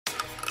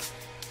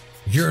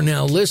You're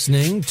now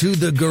listening to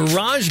the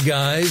Garage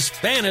Guys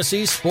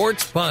Fantasy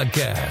Sports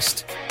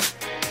Podcast.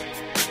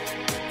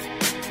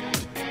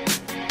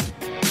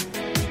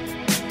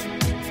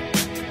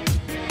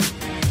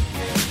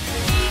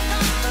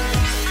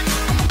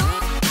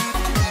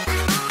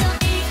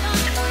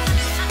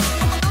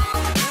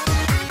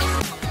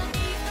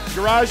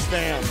 Garage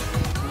fam,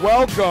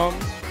 welcome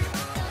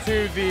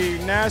to the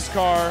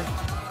NASCAR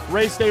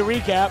race day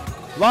recap,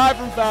 live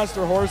from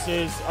Faster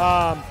Horses.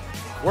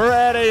 We're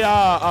at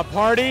a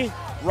party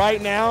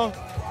right now.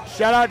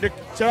 Shout out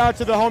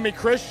to the homie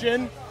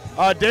Christian.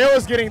 Dale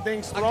is getting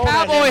things thrown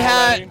at him cowboy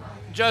hat already.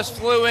 just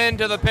flew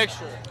into the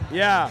picture.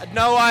 Yeah.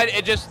 No,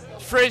 it just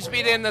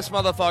frisbeed in this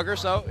motherfucker.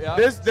 So yeah.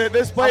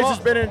 This place has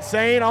been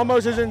insane,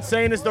 almost as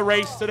insane as the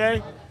race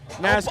today.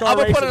 NASCAR I'm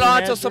gonna race put it in on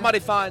Hampton. until somebody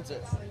finds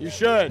it. You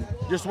should.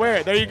 Just wear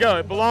it. There you go.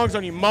 It belongs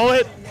on you.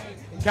 Mullet,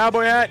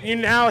 cowboy hat.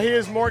 Now he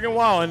is Morgan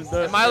Wallen.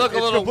 It might look a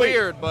little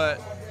weird,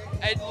 but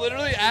it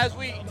literally, as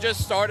we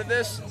just started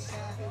this,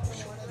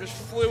 just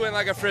flew in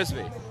like a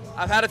frisbee.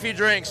 I've had a few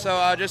drinks,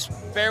 so just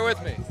bear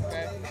with me.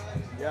 Okay?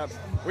 Yep.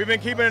 We've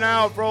been keeping an eye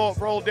out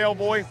for old Dale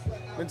boy.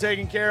 Been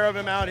taking care of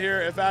him out here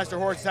at Faster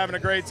Horses, having a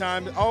great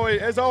time.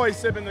 As always,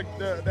 sipping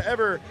the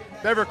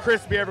ever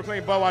crispy, ever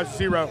clean Budweiser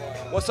Zero.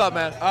 What's up,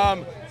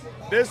 man?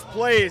 This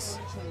place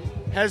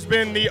has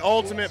been the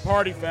ultimate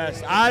party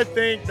fest. I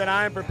think that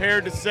I am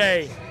prepared to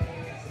say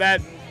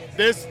that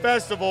this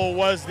festival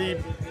was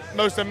the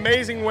most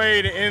amazing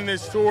way to end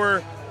this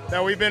tour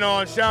that we've been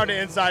on. Shout out to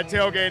Inside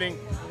Tailgating,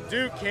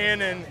 Duke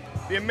Cannon,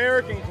 the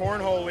American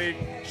Cornhole League,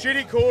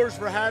 Shitty Coolers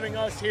for having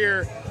us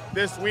here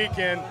this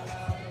weekend.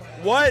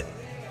 What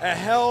a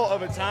hell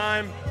of a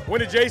time.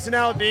 Went to Jason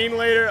Aldean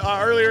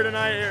earlier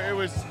tonight. It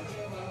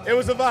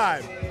was a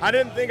vibe. I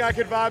didn't think I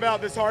could vibe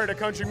out this hard at a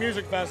country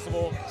music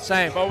festival.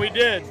 Same. But we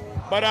did.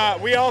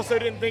 But we also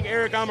didn't think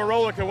Aric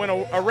Almirola could win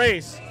a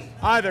race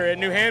either in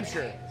New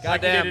Hampshire.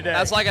 Like he did Goddamn, today.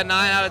 that's like a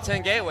 9 out of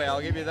 10 gateway.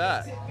 I'll give you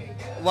that.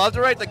 Love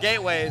to rate the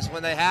gateways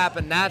when they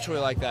happen naturally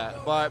like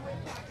that. But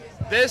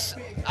this,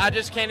 I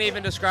just can't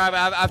even describe it.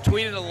 I've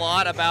tweeted a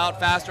lot about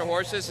Faster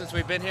Horses since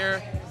we've been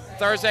here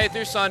Thursday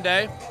through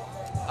Sunday.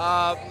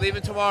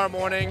 Leaving tomorrow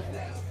morning.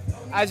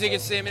 As you can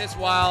see, I mean, it's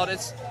wild.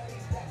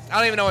 I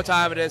don't even know what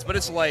time it is, but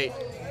it's late.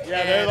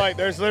 Yeah,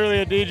 there's literally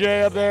a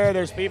DJ up there.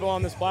 There's people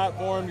on this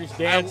platform just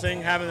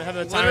dancing, having the time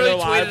of their Literally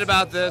lives. tweeted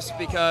about this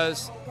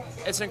because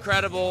it's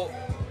incredible.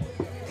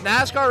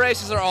 NASCAR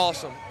races are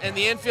awesome, and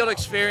the infield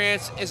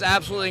experience is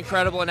absolutely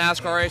incredible in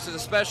NASCAR races,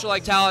 especially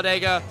like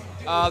Talladega.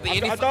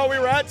 I thought we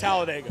were at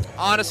Talladega.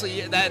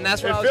 Honestly,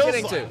 that's what I was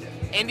getting to.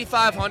 Indy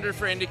 500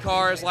 for Indy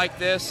cars like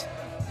this,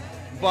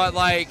 but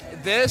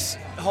like this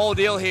whole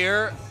deal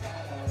here,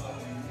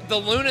 the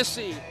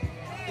lunacy,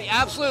 the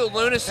absolute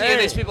lunacy of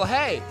these people.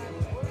 Hey,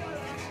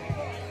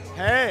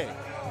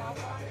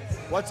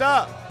 what's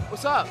up?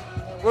 What's up?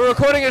 We're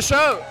recording a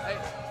show. Hey.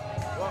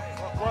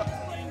 What?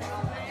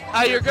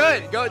 Oh, you're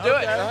good. Go do it. Go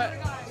ahead.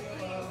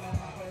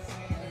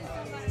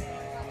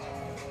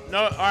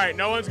 No, all right.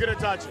 No one's gonna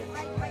touch it.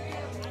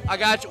 I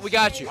got you. We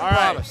got you. All I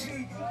promise.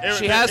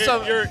 She has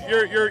some. Your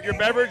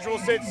beverage will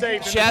sit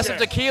safe. She has some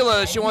tequila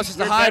that she wants us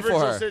to hide for her.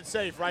 Your beverage will sit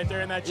safe right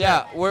there in that chair.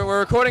 chair. Yeah, we're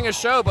recording a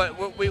show, but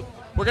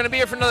we're gonna be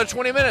here for another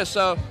 20 minutes.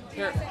 So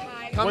here,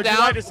 come Would you down,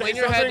 like to say lean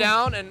your head something?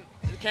 down, and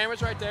the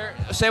camera's right there.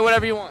 Say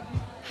whatever you want.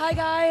 Hi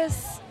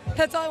guys.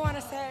 That's all I want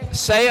to say.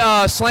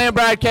 Say Slam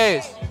Brad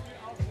Case.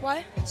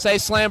 What? Say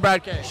Slam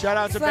Brad Case. Shout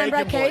out to Slam Bacon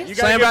Brad Boy. Case? You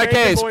gotta Slam give Brad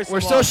Bacon Case. Boy some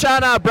We're still love.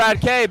 shouting out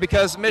Brad K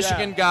because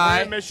Michigan guy.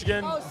 We're in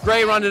Michigan.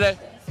 Great run today.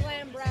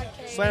 Slam Brad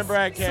Case. Slam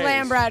Brad Case.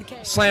 Slam Brad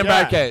Case. Slam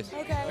Brad Case.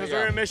 Okay. Because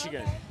we're in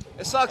Michigan.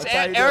 It sucks. That's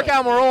how you do Aric it.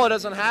 Almirola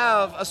doesn't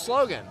have a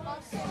slogan.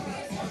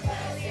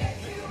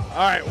 All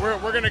right,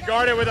 we're gonna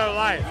guard it with our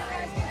life.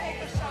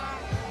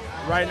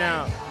 Right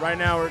now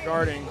we're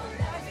guarding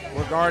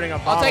a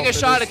bottle. I'll take a for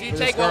shot this- if you for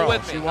this take one girl.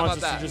 with me. She How wants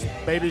about us that? to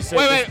just babysit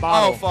Wait. this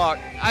bottle. Oh fuck!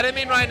 I didn't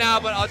mean right now,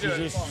 but I'll do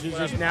it.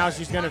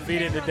 She's gonna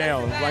feed it to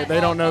Dale. Like they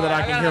don't know that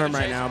I can hear him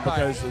right now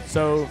because it's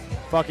so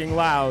fucking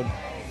loud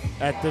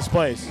at this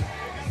place.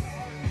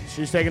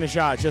 She's taking a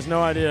shot. She has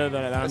no idea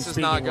that I'm This is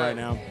speaking not good. right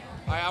now. All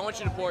right, I want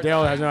you to pour it.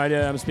 Dale down. has no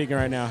idea that I'm speaking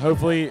right now.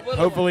 Hopefully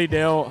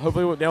Dale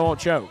won't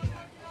choke.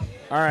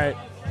 All right.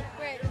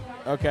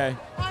 Okay.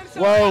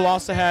 Whoa,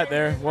 lost a hat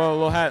there. Whoa,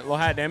 little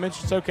hat damage.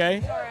 It's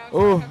okay.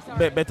 Ooh,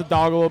 bit the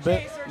dog a little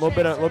bit. Little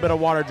bit of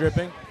water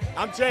dripping.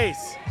 I'm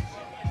Chase.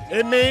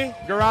 It's me,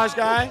 garage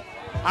guy.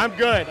 I'm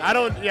good. I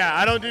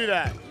don't do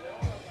that.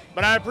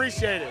 But I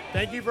appreciate it.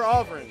 Thank you for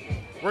offering.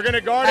 We're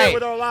gonna guard it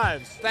with our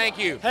lives. Thank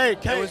you. Hey,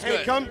 That was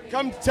good.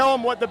 come tell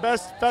them what the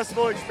best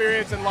festival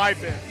experience in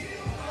life is.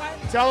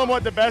 Tell them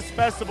what the best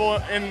festival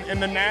in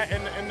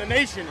the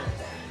nation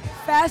is.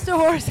 Faster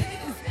Horses.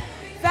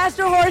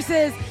 Faster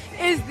Horses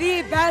is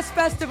the best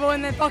festival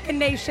in the fucking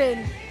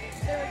nation.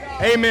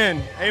 There we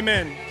go.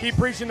 Amen. Keep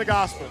preaching the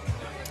gospel.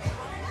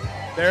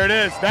 There it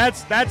is.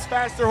 That's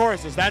Faster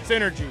Horses. That's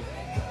energy.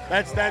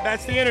 That's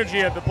the energy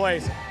of the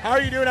place. How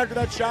are you doing after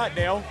that shot,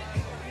 Dale?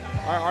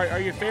 Are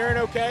you faring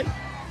okay?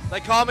 They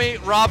call me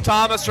Rob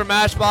Thomas from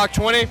Matchbox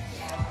 20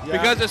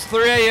 because it's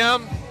 3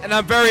 a.m. and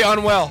I'm very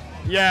unwell.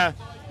 Yeah,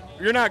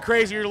 you're not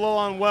crazy. You're a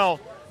little unwell.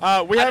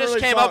 I just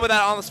came up with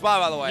that on the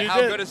spot, by the way.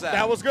 How good is that?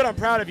 That was good. I'm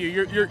proud of you.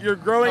 You're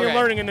growing and Okay.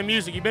 learning in the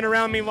music. You've been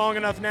around me long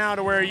enough now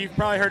to where you've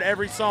probably heard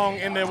every song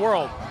in the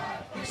world.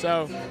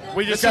 So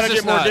we just got to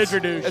get more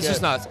didgeridoo. It's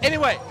just nuts.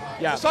 Anyway,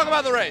 Yeah. let's talk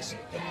about the race.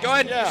 Go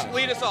ahead, Yeah. just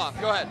lead us off.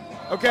 Go ahead.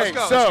 Okay, let's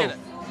go. so Let's get it.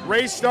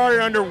 race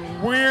started under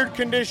weird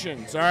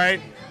conditions, all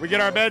right? We get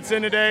our bets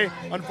in today.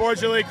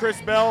 Unfortunately, Chris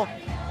Bell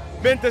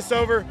bent us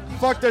over,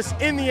 fucked us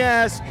in the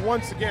ass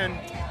once again.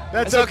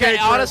 That's It's okay.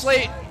 Chris. Honestly,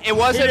 it He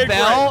wasn't did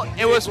Bell. great.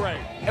 He It was did great.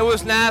 it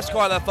was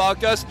NASCAR that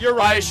fucked us. You're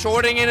right. By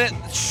shortening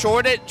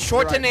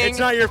It's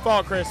not your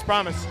fault, Chris,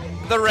 promise.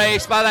 the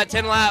race by that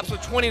 10 laps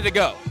with 20 to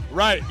go.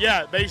 Right,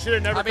 yeah, they should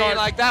have never I mean, called it.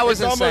 like, that was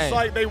it's insane. almost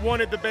like they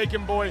wanted the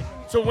Bacon Boy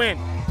to win.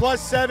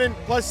 Plus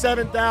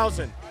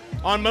 7,000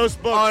 on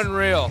most books.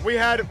 Unreal. We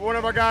had one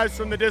of our guys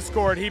from the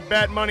Discord, he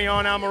bet money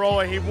on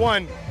Almirola. He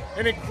won.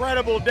 An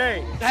incredible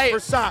day Hey. for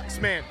Sox,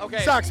 man.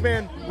 Okay. Sox,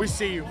 man, we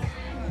see you.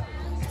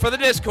 For the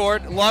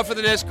Discord, love for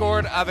the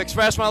Discord. I've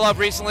expressed my love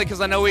recently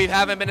because I know we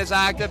haven't been as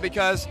active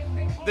because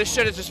this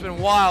shit has just been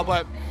wild.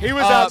 But He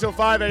was out till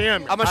 5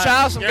 a.m. I'm going to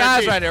shout out some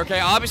guys guaranteed. right here, okay?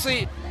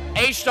 Obviously,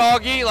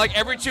 H-Doggy, like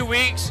every 2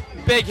 weeks,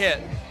 big hit.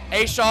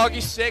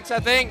 H-Doggy 6, I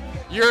think.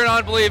 You're an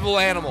unbelievable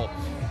animal.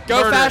 Go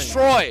Murdering. Fast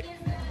Troy.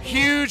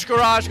 Huge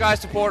Garage Guy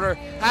supporter.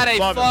 Had a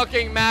Love him.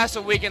 fucking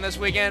massive weekend this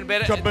weekend.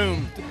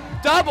 Kaboom.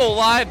 Double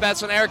live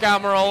bets on Aric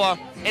Almirola.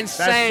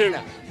 Insane.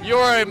 That's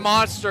You're a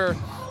monster.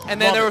 And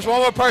then Love there it. was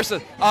one more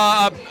person,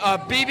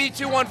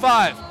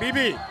 BB215.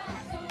 BB,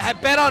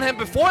 Had bet on him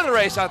before the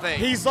race, I think.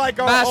 he's like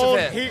our Massive own.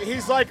 hit.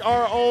 He's like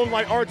our own,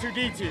 like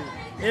R2D2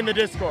 in the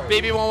Discord.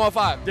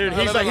 BB115. Dude,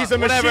 he's a machine.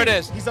 Whatever it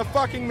is. He's a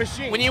fucking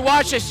machine. When you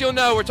watch this, you'll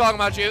know we're talking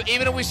about you.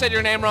 Even if we said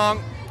your name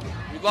wrong,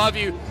 we love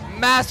you.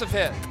 Massive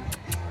hit.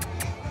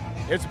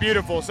 It's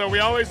beautiful. So we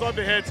always love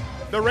the hits.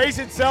 The race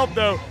itself,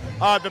 though,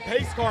 the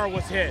pace car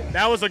was hit.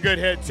 That was a good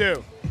hit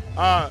too.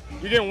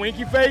 You getting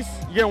winky face?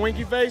 You getting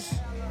winky face?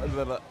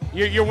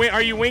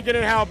 Are you winking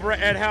at how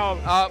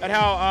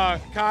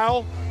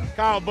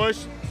Kyle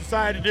Busch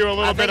decided to do a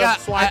little bit of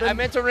swiping? I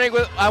meant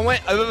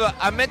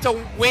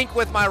to wink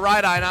with my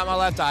right eye, not my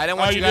left eye. I didn't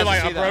want you you guys did like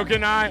to see a that.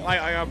 broken eye,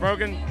 like a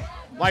broken,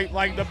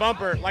 like the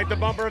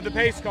bumper of the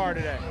pace car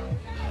today.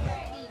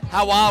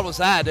 How wild was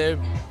that, dude?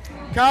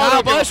 Kyle Kyle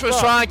don't give a Busch was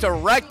fuck. trying to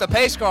wreck the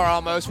pace car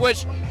almost,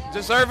 which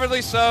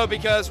deservedly so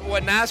because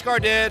what NASCAR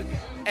did,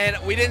 and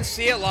we didn't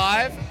see it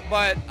live,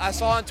 but I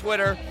saw on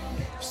Twitter,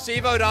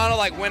 Steve O'Donnell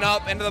went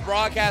up into the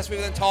broadcast, we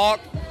then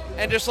talked,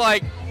 and just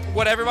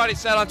what everybody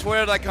said on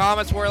Twitter,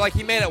 comments were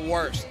he made it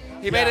worse.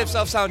 He made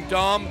himself sound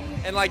dumb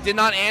and did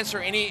not answer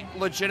any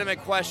legitimate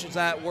questions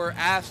that were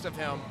asked of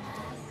him.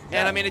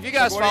 And I mean, if you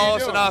guys what are follow you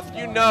us doing? enough,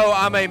 you know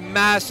I'm a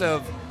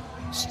massive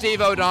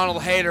Steve O'Donnell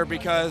hater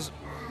because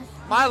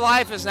my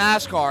life is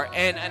NASCAR,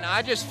 and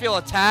I just feel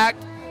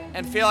attacked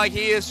and feel like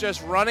he is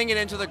just running it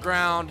into the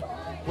ground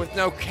with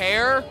no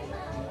care,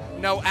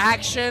 no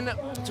action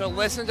to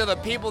listen to the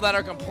people that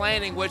are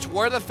complaining, which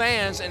were the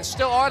fans and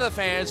still are the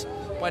fans,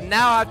 but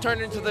now I've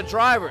turned into the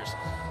drivers.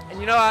 And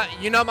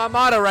you know my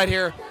motto right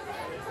here,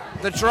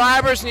 the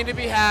drivers need to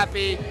be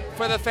happy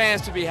for the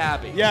fans to be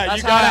happy. Yeah,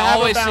 that's you how gotta I have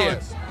always a see it.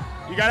 balance.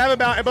 You gotta have a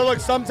balance. But look,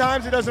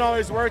 sometimes it doesn't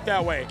always work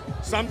that way.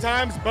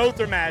 Sometimes both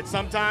are mad.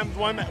 Sometimes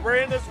one. We're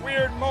in this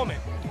weird moment.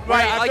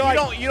 Right, I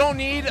feel you don't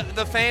need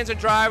the fans and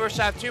drivers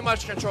to have too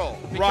much control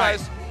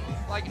because,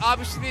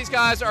 obviously these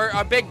guys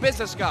are big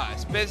business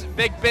guys,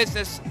 big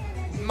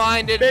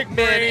business-minded big men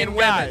brain and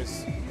women.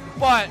 guys.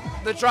 But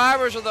the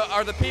drivers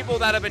are the people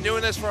that have been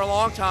doing this for a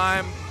long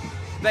time.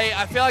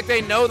 I feel like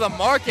they know the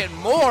market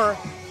more,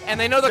 and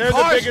they know the They're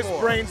cars the biggest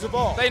more. brains of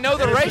all. They know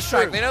the And it's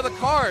racetrack, truth. they know the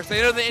cars,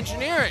 they know the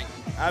engineering.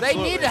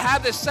 Absolutely. They need to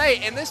have this say,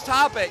 and this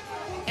topic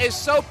is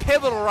so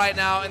pivotal right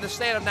now in the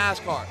state of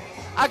NASCAR.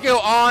 I could go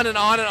on and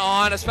on and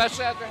on,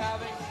 especially after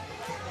having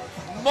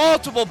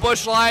multiple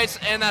Busch Lights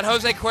and that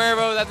Jose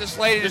Cuervo that this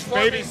lady Just just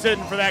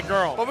babysitting for that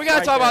girl. But we got to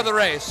right talk there. about the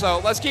race, so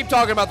let's keep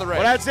talking about the race.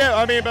 Well, that's it.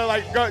 I mean,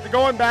 but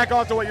going back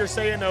off to what you're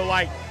saying though,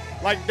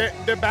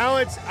 the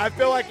balance, I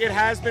feel like it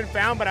has been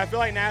found, but I feel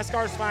like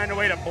NASCAR's finding a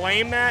way to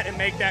blame that and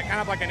make that kind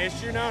of like an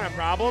issue now and a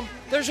problem.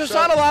 There's just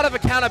not a lot of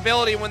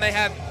accountability when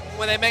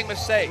they make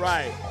mistakes.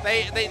 Right.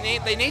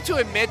 They need to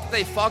admit that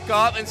they fuck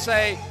up and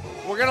say,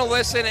 we're gonna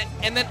listen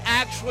and then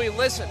actually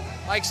listen.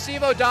 Like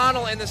Steve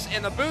O'Donnell in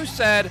the booth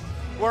said,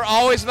 we're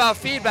always about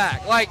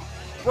feedback. Like,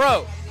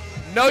 bro,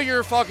 no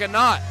you're fucking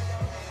not.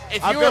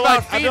 If you were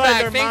about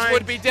feedback, things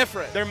would be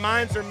different. Their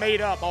minds are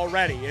made up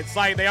already. It's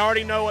like they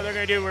already know what they're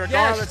going to do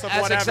regardless of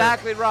that's whatever.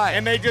 exactly right.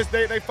 And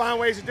they find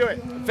ways to do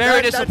it.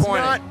 Very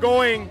disappointing. That's not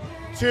going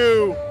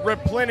to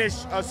replenish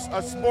a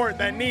sport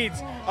that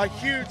needs a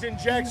huge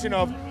injection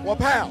of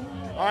wapow.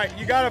 All right,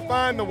 you got to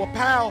find the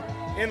wapow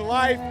in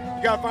life.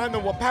 You got to find the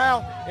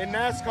wapow in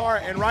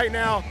NASCAR. And right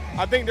now,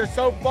 I think they're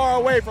so far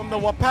away from the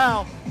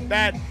wapow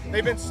that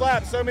they've been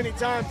slapped so many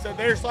times that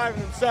they're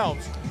slapping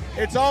themselves.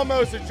 It's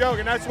almost a joke,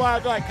 and that's why I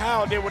feel like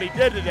Kyle did what he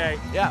did today.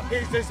 Yeah.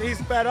 He's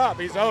fed up.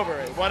 He's over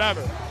it.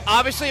 Whatever.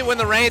 Obviously, when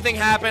the rain thing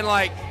happened,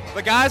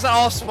 The guys that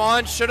all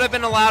spun should have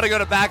been allowed to go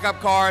to backup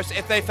cars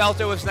if they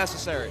felt it was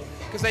necessary.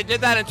 Because they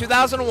did that in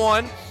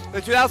 2001,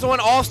 the 2001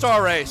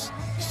 All-Star race.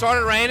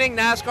 Started raining,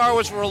 NASCAR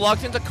was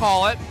reluctant to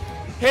call it.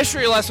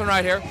 History lesson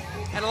right here.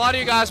 And a lot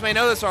of you guys may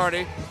know this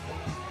already.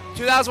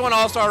 2001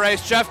 All-Star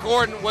race, Jeff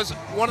Gordon was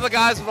one of the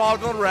guys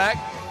involved in the wreck.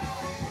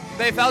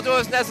 They felt it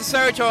was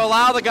necessary to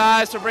allow the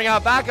guys to bring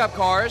out backup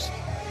cars.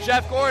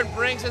 Jeff Gordon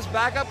brings his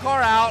backup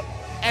car out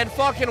and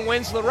fucking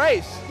wins the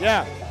race.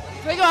 Yeah.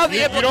 Think about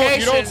the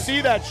implications. You don't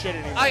see that shit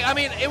anymore. I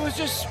mean, it was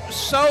just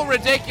so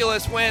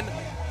ridiculous when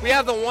we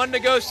have the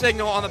 1-to-go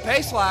signal on the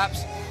pace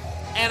laps,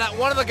 and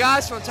one of the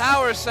guys from the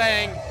tower is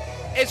saying,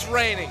 it's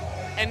raining.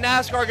 And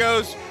NASCAR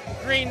goes,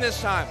 green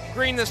this time,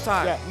 green this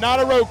time. Yeah, not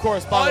a road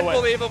course, by the way.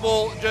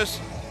 Unbelievable, just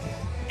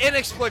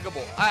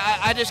inexplicable.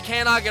 I just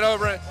cannot get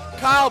over it.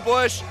 Kyle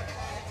Busch,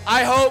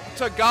 I hope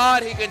to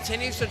God he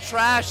continues to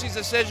trash these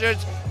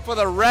decisions for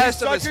the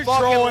rest of his fucking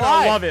life.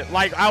 I love it.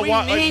 Like, we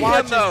need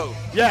him, though.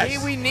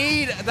 Yes. We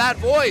need that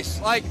voice.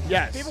 Like,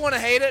 yes. People want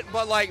to hate it,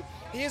 but, like,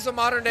 he is a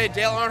modern-day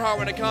Dale Earnhardt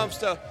when it comes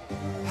to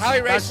how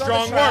he races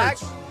on the track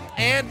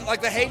and,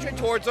 like, the hatred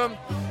towards him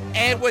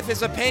and with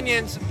his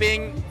opinions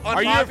being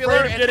unpopular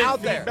and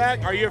out there.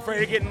 Are you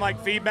afraid of getting,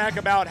 like, feedback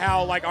about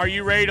how, like, are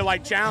you ready to,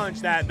 like,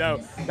 challenge that,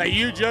 though? That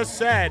you just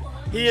said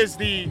he is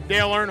the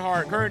Dale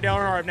Earnhardt, current Dale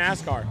Earnhardt of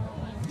NASCAR.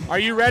 Are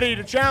you ready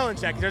to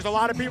challenge that? Because there's a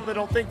lot of people that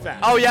don't think that.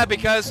 Oh, yeah,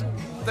 because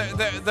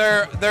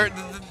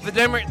the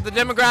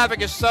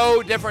demographic is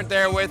so different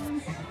there with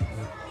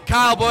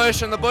Kyle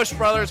Busch and the Busch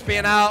brothers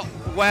being out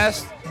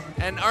west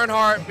and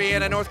Earnhardt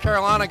being a North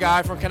Carolina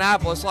guy from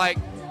Kannapolis. Like,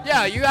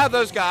 yeah, you have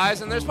those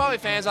guys, and there's probably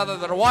fans out there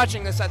that are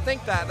watching this that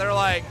think that. They're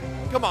like,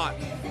 come on.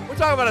 We're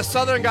talking about a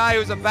Southern guy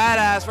who's a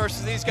badass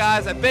versus these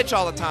guys that bitch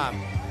all the time.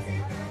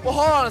 Well,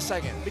 hold on a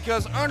second,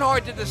 because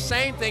Earnhardt did the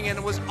same thing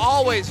and was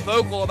always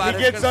vocal about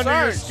his concerns. He gets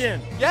under your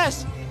skin.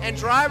 Yes, and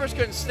drivers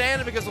couldn't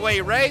stand it because of the way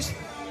he raced.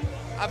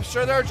 I'm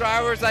sure there are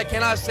drivers that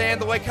cannot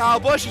stand the way Kyle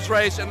Busch has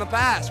raced in the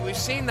past. We've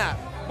seen that.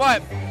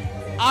 But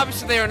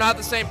obviously they are not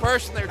the same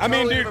person. They're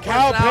totally different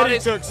Kyle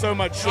personalities. Petty took so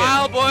much shit.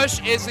 Kyle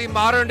Busch is the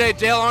modern-day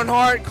Dale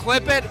Earnhardt.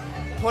 Clip it,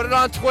 put it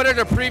on Twitter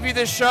to preview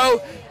this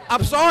show.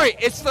 I'm sorry,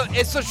 it's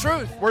the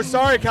truth. We're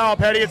sorry, Kyle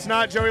Petty. It's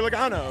not Joey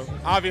Logano.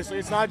 Obviously,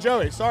 it's not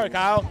Joey. Sorry,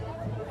 Kyle.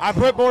 I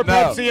put more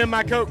Pepsi in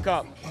my Coke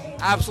cup.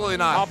 Absolutely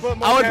not.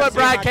 I would put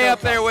Brad K up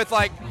there with,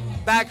 like,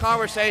 that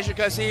conversation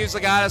because he's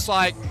the guy that's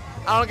like,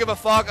 I don't give a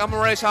fuck, I'm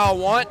going to race how I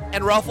want,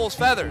 and ruffles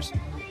feathers.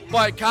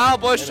 But Kyle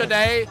Busch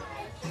today,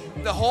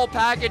 the whole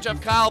package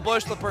of Kyle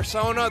Busch, the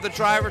persona, the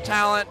driver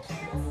talent,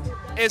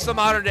 is the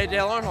modern-day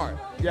Dale Earnhardt.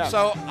 Yeah.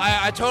 So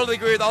I totally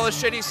agree with all the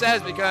shit he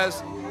says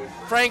because,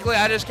 frankly,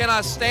 I just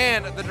cannot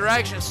stand the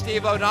direction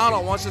Steve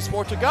O'Donnell wants the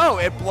sport to go.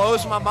 It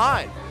blows my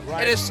mind.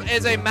 Right. It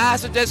is a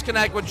massive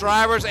disconnect with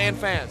drivers and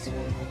fans.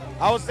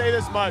 I will say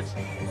this much.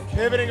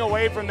 Pivoting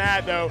away from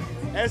that, though,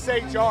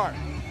 SHR,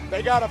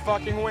 they got to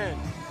fucking win.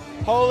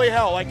 Holy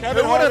hell. Like,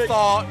 Kevin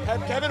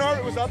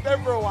Harvick was up there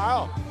for a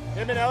while.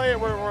 Him and Elliott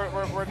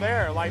were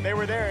there. Like, they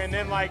were there. And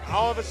then, like,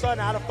 all of a sudden,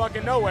 out of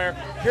fucking nowhere,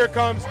 here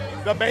comes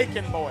the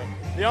Bacon Boy.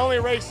 The only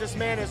race this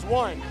man has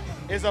won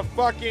is a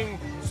fucking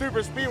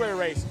super speedway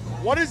race.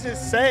 What does this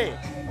say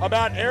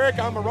about Aric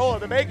Almirola,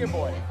 the Bacon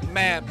Boy?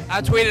 Man,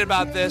 I tweeted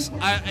about this,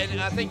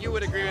 and I think you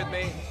would agree with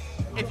me.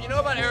 If you know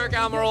about Aric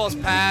Almirola's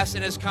past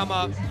and his come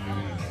up,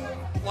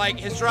 like,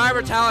 his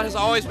driver talent has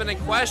always been in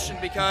question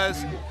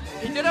because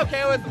he did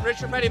okay with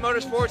Richard Petty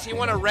Motorsports. He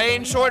won a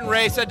rain-shortened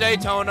race at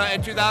Daytona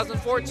in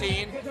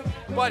 2014,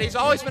 but he's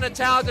always been a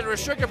talented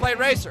restrictor plate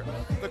racer.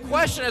 The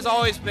question has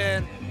always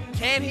been,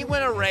 can he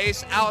win a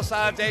race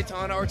outside of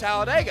Daytona or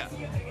Talladega?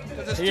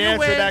 He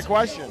answered that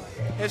question.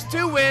 His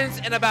 2 wins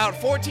in about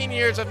 14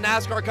 years of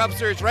NASCAR Cup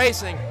Series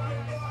racing,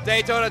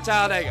 Daytona,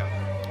 Talladega,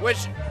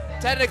 which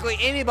technically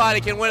anybody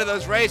can win at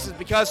those races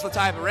because of the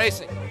type of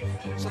racing.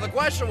 So the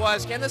question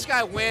was, can this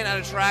guy win at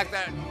a track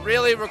that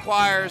really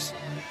requires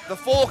the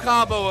full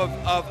combo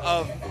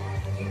of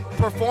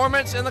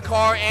performance in the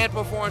car and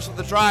performance with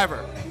the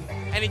driver?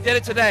 And he did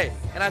it today.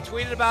 And I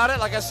tweeted about it.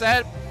 Like I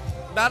said,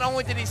 not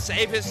only did he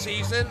save his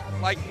season,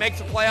 like make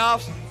the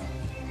playoffs,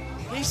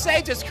 he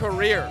saved his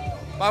career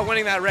by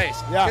winning that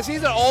race. Yeah. Because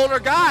he's an older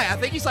guy. I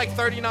think he's like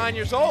 39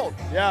 years old.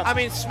 Yeah. I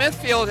mean,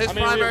 Smithfield, his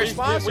primary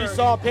sponsor. We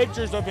saw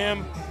pictures of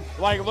him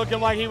like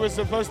looking like he was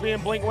supposed to be in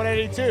Blink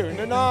 182.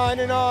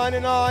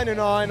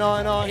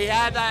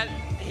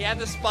 He had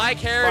the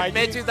spike-haired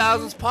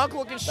mid-2000s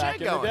punk-looking shit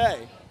going. In the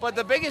day. But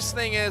the biggest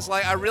thing is,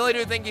 like, I really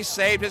do think he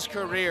saved his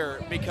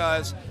career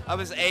because of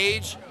his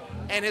age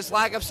and his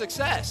lack of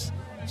success.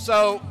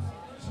 So,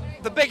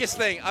 the biggest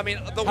thing, I mean,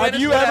 the win is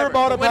Have you ever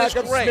bought a pack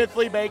of great.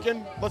 Smithley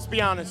bacon? Let's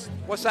be honest.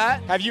 What's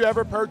that? Have you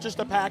ever purchased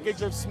a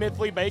package of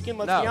Smithley bacon?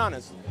 Let's be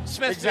honest.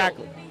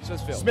 Smithfield.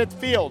 Exactly.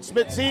 Smithfield.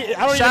 See,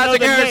 I don't even know the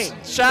name.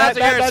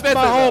 That's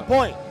my whole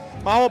point.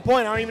 My whole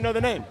point, I don't even know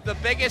the name. The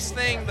biggest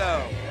thing,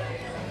 though,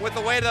 with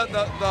the way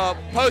the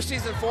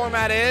postseason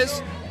format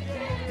is,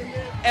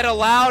 it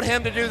allowed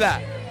him to do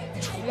that.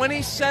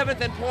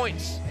 27th in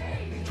points.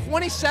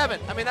 27.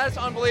 I mean, that's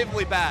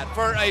unbelievably bad.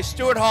 For a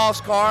Stewart-Haas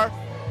car,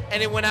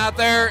 and he went out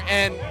there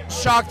and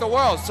shocked the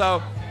world.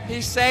 So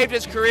he saved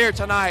his career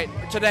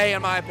today,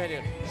 in my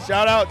opinion.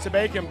 Shout out to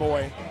Bacon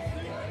Boy.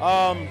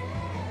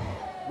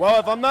 Well,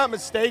 if I'm not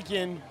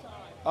mistaken,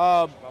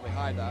 Probably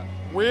hide that.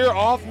 we're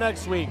off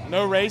next week.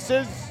 No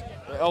races,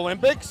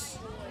 Olympics.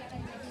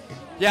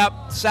 Yep.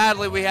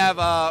 Sadly, we have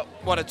a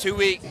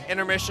 2-week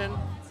intermission.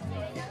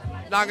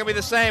 Not gonna be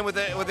the same with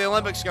the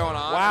Olympics going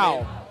on. Wow. I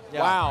mean, yeah.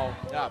 Wow.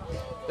 Yeah.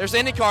 There's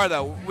IndyCar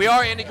though. We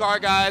are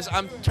IndyCar guys.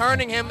 I'm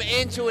turning him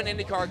into an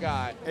IndyCar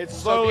guy. It's so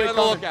slowly be on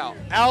the coming. lookout.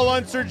 Al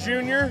Unser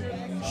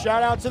Jr.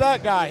 Shout out to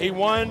that guy. He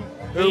won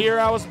the year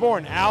I was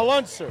born. Al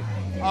Unser.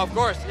 Of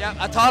course. Yeah.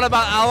 I taught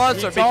about Al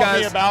Unser He taught me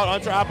because about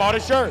Unser. I bought a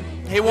shirt.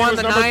 he won was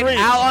the number 9 3.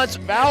 Al Unser.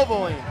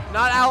 Valvoline.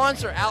 Not Al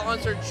Unser. Al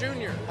Unser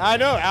Jr. I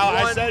know. Al.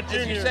 I Won- said did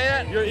Junior. you say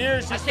that? Your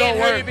ears I just can't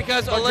don't hear work you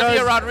because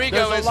Olivia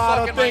Rodrigo there's is a lot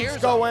fucking of my things ears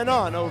up. going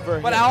on over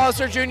But here. Al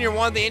Unser Jr.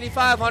 won the Indy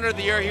 500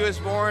 the year he was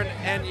born,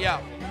 and yeah,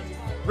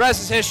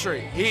 rest is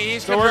history.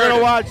 He's So we're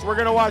converted.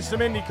 gonna watch some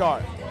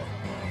IndyCar.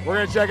 We're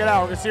gonna check it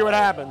out. We're gonna see what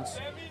happens.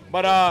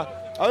 But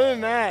other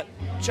than that,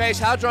 Chase,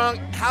 how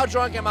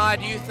drunk am I,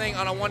 do you think,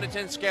 on a 1 to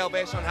 10 scale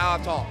based on how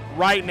I've talked?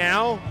 right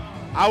now,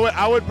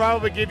 I would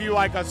probably give you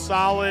like a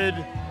solid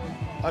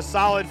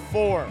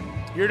 4.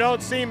 You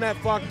don't seem that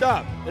fucked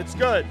up. It's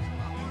good,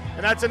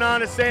 and that's an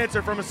honest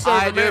answer from a sober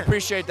I do man.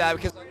 appreciate that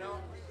because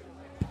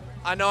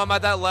I know I'm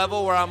at that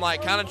level where I'm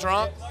like kind of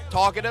drunk,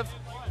 talkative,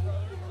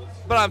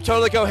 but I'm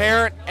totally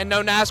coherent and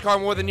know NASCAR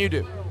more than you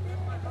do.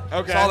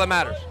 Okay. That's all that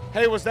matters.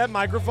 Hey, was that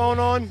microphone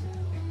on?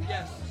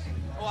 Yes.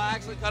 Well, I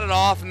actually cut it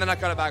off and then I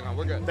cut it back on.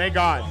 We're good. Thank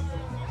God.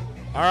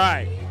 All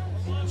right.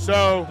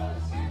 So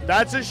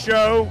that's a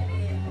show.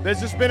 This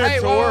has been a Hey,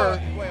 tour.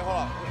 wait, hold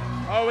on.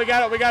 Oh, we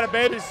got to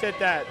babysit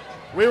that.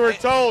 We were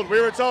told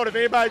if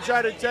anybody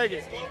tried to take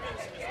it.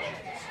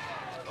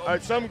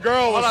 Some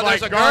girl was Hold on, like,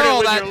 there's a guard it girl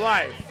with that- your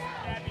life.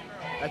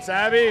 That's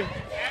Abby?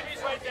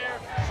 Abby's right there.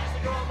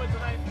 She's the girl with the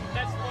knife.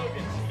 That's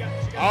Logan.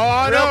 She got Oh,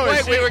 I know. Real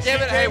quick, we were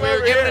given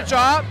a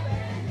job.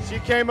 She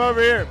came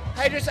over here.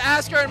 Hey, just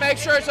ask her and make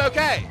sure it's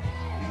okay.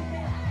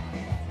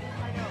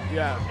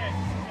 Yeah.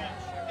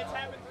 It's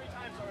happened 3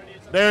 times already.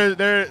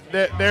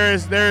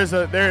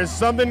 There is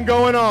something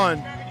going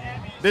on.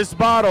 This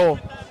bottle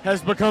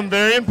has become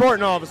very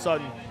important all of a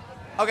sudden.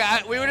 Okay,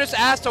 we were just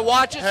asked to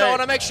watch it, so Hey. I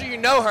want to make sure you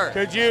know her.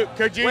 Could you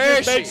Where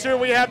just is make she? sure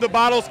we have the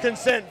bottle's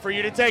consent for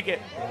you to take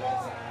it?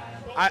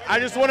 I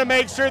just want to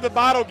make sure the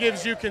bottle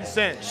gives you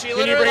consent. She Can you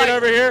literally, bring it like-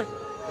 over here?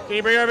 Can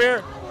you bring it over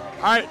here?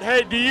 All right.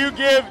 Hey, do you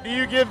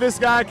give this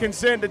guy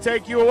consent to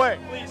take you away?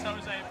 Please,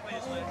 Jose,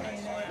 please.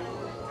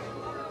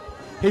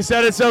 He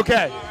said it's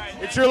okay.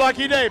 It's your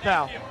lucky day,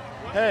 pal.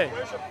 Hey.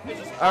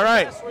 All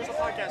right. Where's the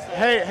podcast?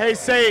 Hey,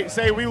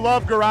 say we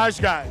love Garage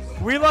Guys.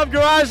 We love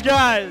Garage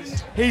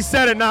Guys. He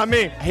said it, not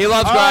me. He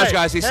loves All Garage right.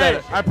 Guys. He said Hey,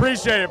 it. I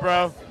appreciate it,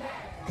 bro.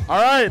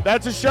 All right,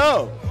 that's a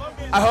show.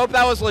 I hope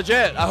that was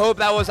legit. I hope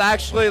that was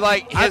actually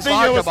like his I think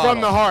vodka it was bottle.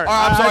 from the heart. Or,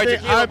 I'm sorry,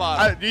 think- tequila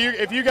bottle.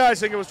 if you guys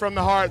think it was from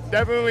the heart,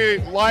 definitely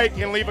like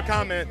and leave a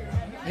comment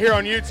here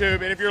on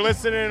YouTube. And if you're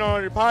listening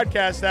on your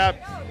podcast app,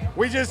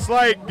 we just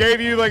like gave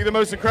you like the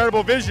most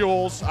incredible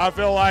visuals. I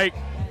feel like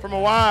from a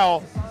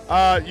while.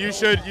 You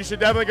should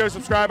definitely go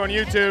subscribe on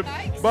YouTube.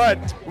 But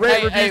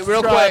rate, review,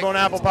 real subscribe quick, on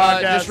Apple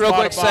Podcasts. just real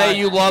quick, Spotify, say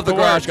you love the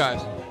Garage works.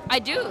 Guys. I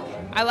do.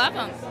 I love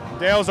them.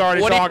 Dale's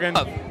already What do you talking.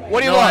 love? What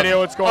do you no love? idea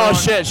what's going Oh, on.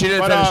 shit, she didn't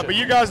but, finish it. But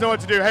you guys know what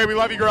to do. Hey, we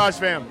love you, Garage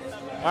fam.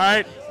 All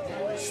right?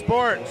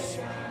 Sports.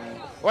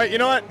 Wait, you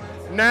know what?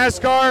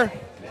 NASCAR,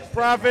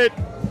 profit,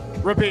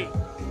 repeat.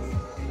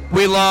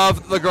 We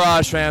love the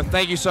Garage fam.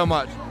 Thank you so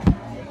much.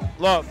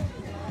 Love.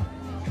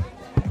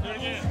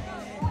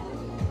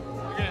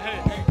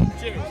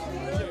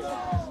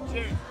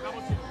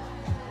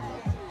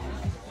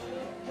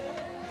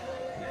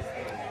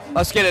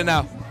 Let's get it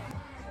now.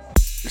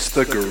 It's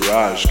the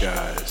Garage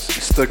Guys.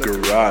 It's the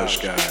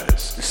Garage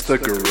Guys. It's the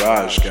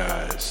Garage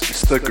Guys.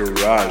 It's the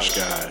Garage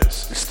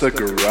Guys. It's the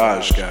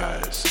Garage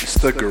Guys. It's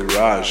the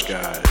Garage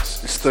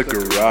Guys. It's the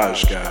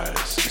Garage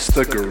Guys. It's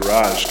the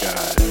Garage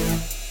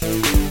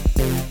Guys.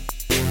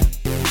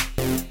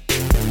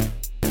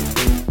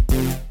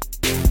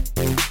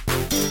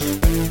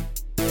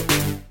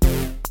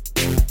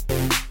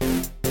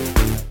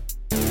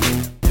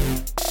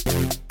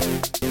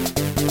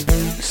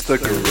 It's the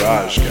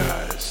Garage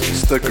Guys.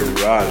 It's the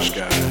Garage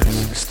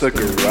Guys. It's the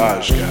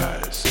Garage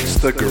Guys. It's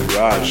the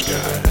Garage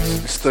Guys.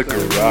 It's the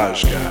Garage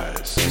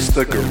Guys. It's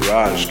the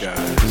Garage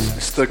Guys.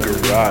 It's the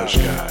Garage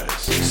Guys.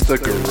 It's the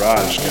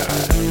Garage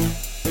Guys.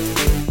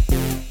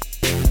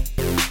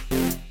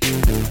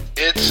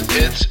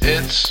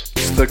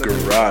 It's the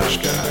Garage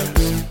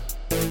Guys.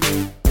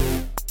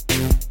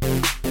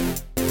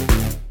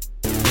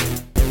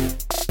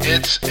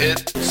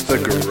 It's the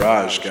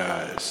Garage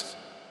Guys.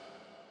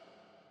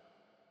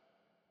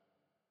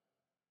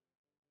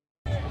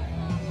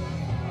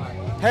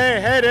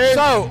 Hey, dude.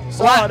 So,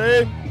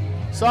 dude.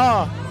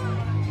 Saw.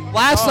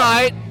 Last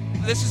night,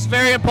 this is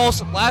very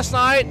impulsive. Last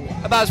night,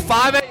 about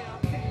 5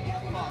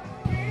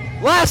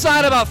 a.m. Last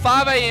night, about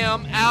 5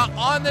 a.m., out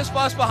on this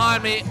bus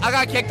behind me, I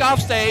got kicked off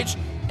stage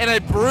in a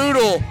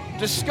brutal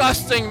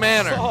disgusting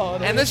manner.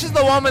 And this is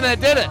the woman that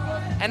did it.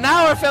 And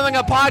now we're filming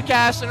a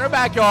podcast in her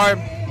backyard.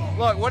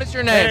 Look, what is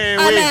your name? Hey,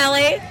 I'm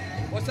Allie.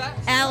 What's that?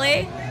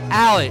 Allie.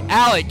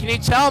 Allie, can you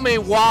tell me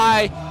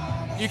why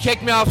you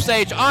kicked me off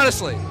stage?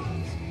 Honestly.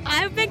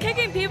 I've been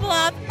kicking people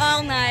up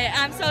all night.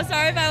 I'm so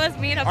sorry if I was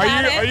mean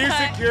about it. Are you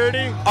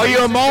security? Are you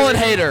a Mullen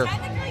hater?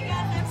 Technically,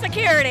 yes, I'm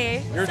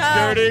security. You're So,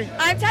 security?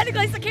 I'm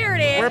technically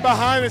security. We're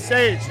behind the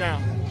stage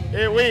now.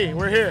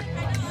 We're here.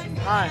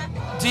 Hi.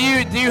 Do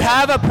you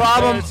have a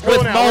problem It's cool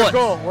with now. mullets? We're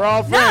cool. We're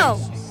all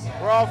friends.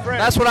 We're all friends.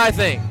 That's what I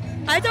think.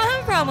 I don't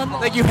have a problem with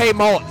I think you hate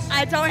mullets.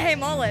 I don't hate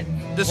mullet.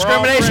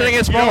 Discrimination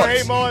against You don't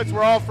mullets. hate mullets.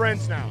 We're all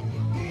friends now.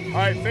 All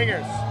right,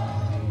 fingers.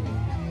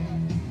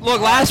 Look,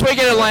 last week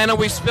in Atlanta,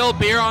 we spilled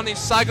beer on these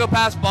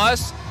psychopaths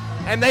bus,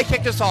 and they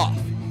kicked us off.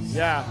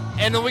 Yeah.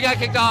 And then we got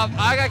kicked off.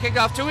 I got kicked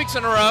off 2 weeks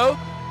in a row,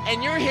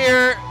 and you're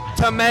here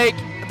to make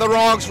the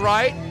wrongs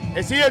right.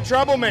 Is he a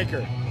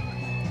troublemaker?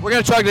 We're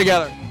gonna chug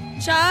together.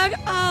 Chug?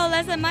 Oh,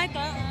 that's a mic.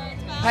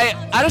 Hey,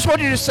 I just want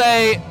you to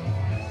say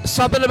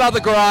something about the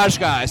Garage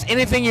Guys.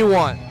 Anything you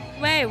want.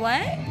 Wait,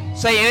 what?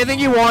 Say anything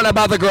you want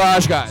about the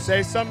Garage Guys.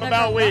 Say something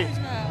about we.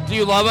 Do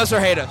you love us or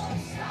hate us?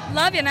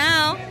 Love you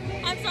now.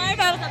 I'm sorry if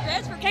I was a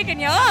bitch for kicking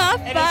you off,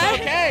 but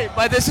It's okay,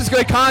 but this is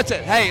good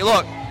content. Hey,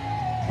 look,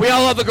 we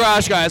all love the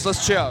Garage Guys.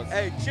 Let's chug.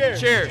 Hey,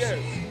 cheers. Cheers.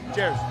 Cheers.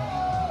 Cheers.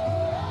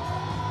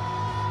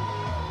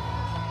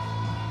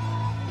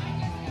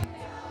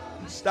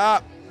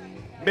 Stop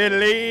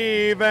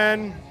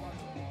believing.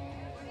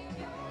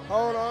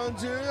 Hold on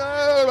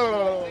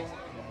to.